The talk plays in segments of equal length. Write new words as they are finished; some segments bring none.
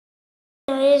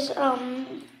guys,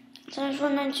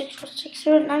 7196460,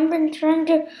 and I've been trying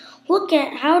to look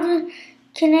at how to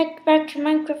connect back to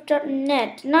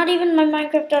Minecraft.net. Not even my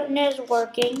Minecraft.net is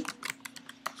working.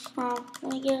 Let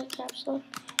me get a capsule.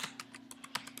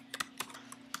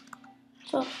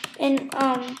 So, and,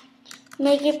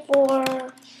 make it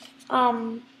for,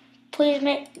 please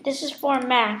make, this is for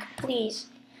Mac, please.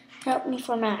 Help me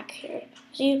for Mac here.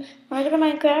 See, when I go to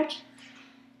Minecraft,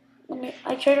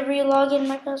 I try to re-log in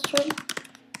my password.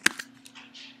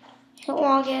 Hit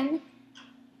login.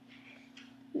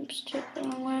 Oops, took the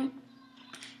wrong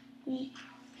way.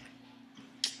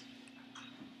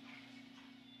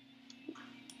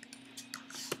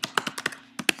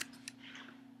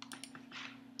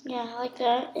 Yeah, like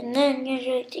that. And then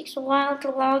usually it takes a while to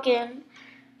log in.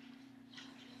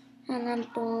 And then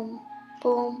boom,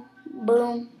 boom,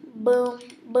 boom, boom,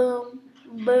 boom,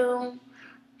 boom.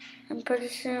 And pretty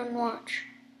soon, watch.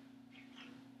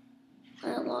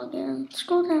 I log in. Let's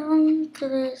go down to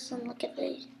this and look at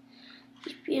these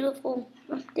beautiful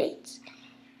updates.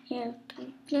 Here.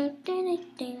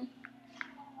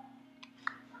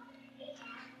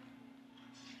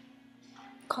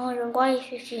 Call your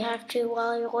wife if you have to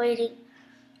while you're waiting.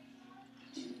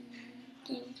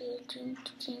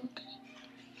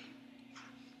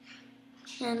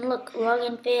 And look,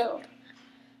 login failed.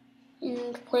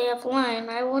 And play offline.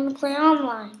 I want to play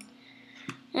online.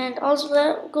 And also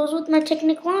that goes with my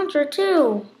Technic launcher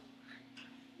too.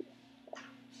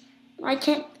 I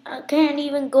can't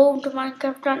even go to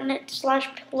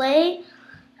Minecraft.net/play,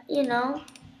 you know.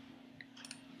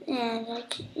 And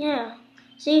yeah.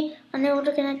 See, unable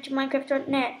to connect to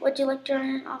Minecraft.net. Would you like to run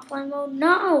in offline mode?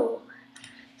 No.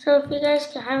 So if you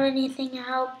guys have anything to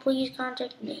help, please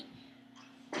contact me.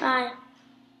 Bye.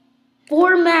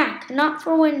 For Mac, not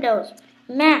for Windows.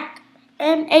 Mac.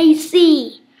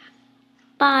 MAC.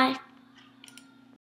 Bye.